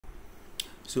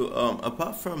So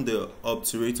apart from the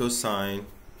obturator sign,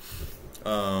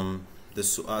 the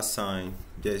psoas sign,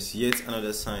 there's yet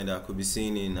another sign that could be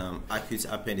seen in acute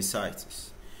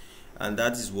appendicitis, and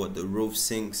that is what the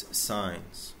Rovsing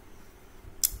signs.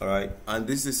 Alright, and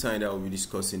this is the sign that we'll be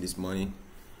discussing this morning.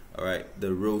 Alright,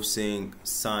 the Rovsing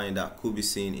sign that could be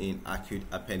seen in acute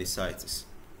appendicitis.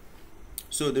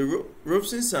 So the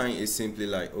Rovsing sign is simply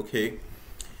like, okay,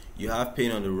 you have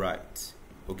pain on the right,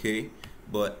 okay,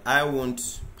 but I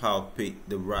won't palpate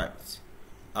the right.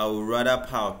 I would rather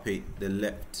palpate the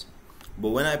left. But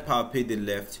when I palpate the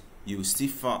left, you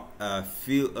still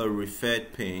feel a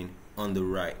referred pain on the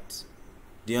right.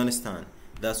 Do you understand?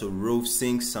 That's a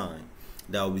Rovsing sign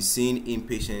that will be seen in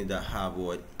patients that have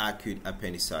what? Acute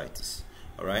appendicitis.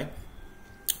 Alright?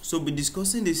 So we'll be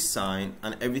discussing this sign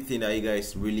and everything that you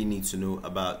guys really need to know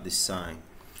about this sign.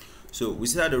 So we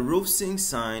said that the Rovsing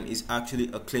sign is actually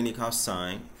a clinical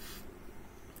sign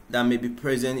that may be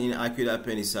present in acute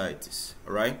appendicitis.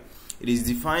 Alright? It is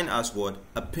defined as what?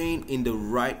 A pain in the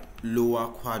right lower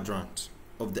quadrant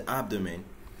of the abdomen.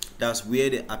 That's where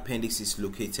the appendix is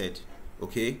located.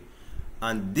 Okay?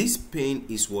 And this pain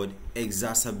is what?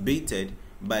 Exacerbated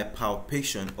by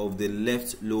palpation of the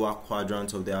left lower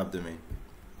quadrant of the abdomen.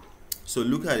 So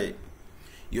look at it.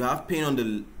 You have pain on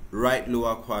the right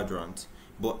lower quadrant,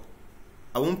 but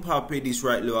I won't palpate this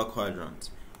right lower quadrant.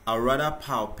 I'd rather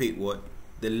palpate what?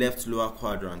 The left lower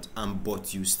quadrant,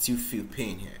 but you still feel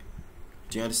pain here.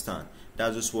 Do you understand?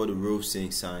 That's just what the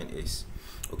Rovsing sign is.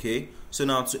 Okay? So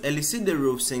now to elicit the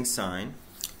Rovsing sign,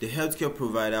 the healthcare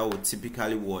provider would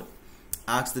typically what?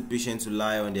 Ask the patient to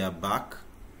lie on their back.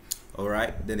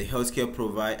 Alright? Then the healthcare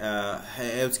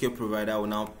provider will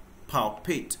now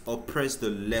palpate or press the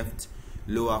left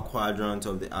lower quadrant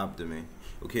of the abdomen.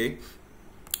 Okay?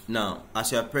 Now,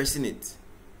 as you are pressing it,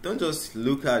 don't just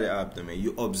look at the abdomen,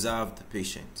 you observe the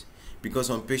patient. Because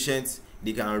some patients,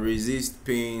 they can resist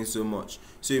pain so much.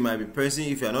 So you might be pressing,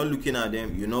 if you're not looking at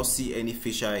them, you not see any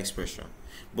facial expression.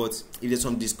 But if there's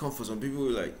some discomfort, some people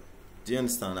will like, do you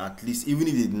understand? At least, even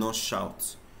if they did not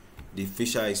shout, the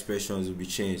facial expressions will be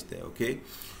changed there, okay?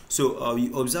 So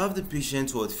you observe the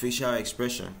patient with facial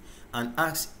expression and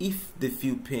ask if they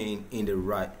feel pain in the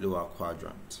right lower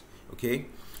quadrant, okay?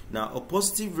 Now, a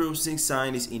positive Rovsing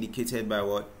sign is indicated by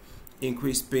what?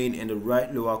 Increased pain in the right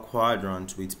lower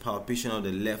quadrant with palpation of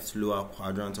the left lower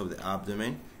quadrant of the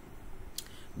abdomen.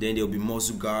 Then there will be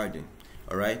muscle guarding.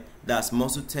 Alright, that's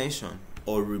muscle tension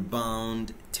or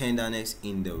rebound tenderness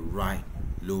in the right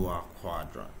lower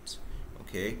quadrant.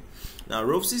 Okay, now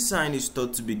Rovsing sign is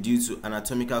thought to be due to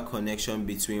anatomical connection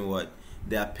between what?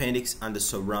 The appendix and the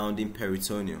surrounding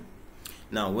peritoneum.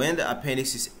 Now, when the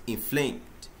appendix is inflamed,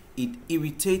 it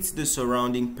irritates the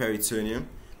surrounding peritoneum,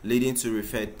 leading to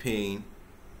referred pain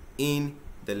in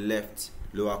the left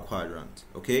lower quadrant.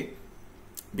 Okay,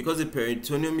 because the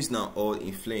peritoneum is now all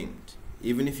inflamed,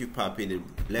 even if you palpate the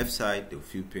left side, they'll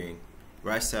feel pain,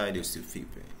 right side, they'll still feel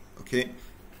pain. Okay,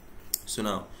 so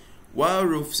now, while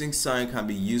Rovsing sign can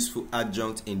be useful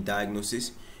adjunct in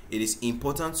diagnosis, it is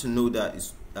important to know that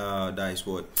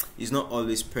it's not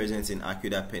always present in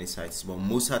acute appendicitis, but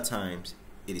most of the times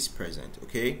it is present.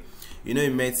 Okay, you know,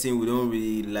 in medicine we don't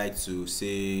really like to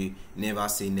say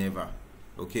never.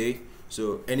 Okay,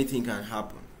 so anything can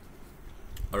happen.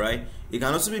 Alright, it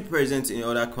can also be present in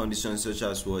other conditions such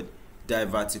as what?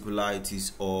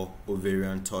 Diverticulitis or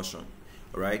ovarian torsion.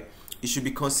 Alright, it should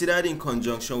be considered in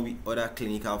conjunction with other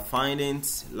clinical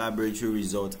findings, laboratory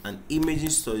results, and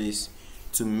imaging studies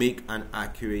to make an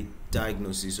accurate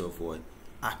diagnosis of what?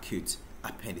 Acute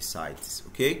appendicitis.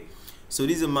 Okay, so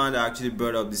this is a man that actually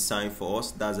brought up this sign for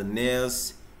us. That's a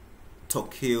Niels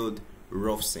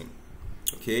Rovsing.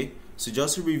 Okay, so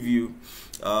just to review,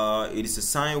 it is a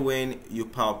sign when you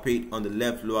palpate on the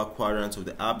left lower quadrant of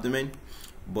the abdomen,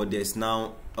 but there's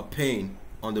now a pain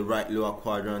on the right lower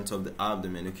quadrant of the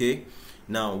abdomen. Okay,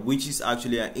 now which is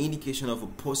actually an indication of a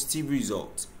positive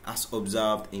result as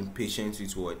observed in patients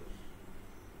with what?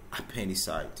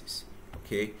 Appendicitis.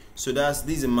 Okay, so this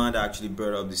is a man that actually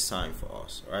brought up this sign for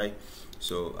us. All right,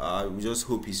 so we just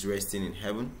hope he's resting in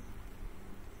heaven.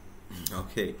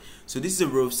 Okay, so this is a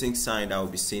Rovsing sign that will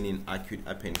be seen in acute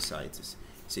appendicitis.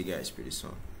 See you guys pretty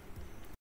soon.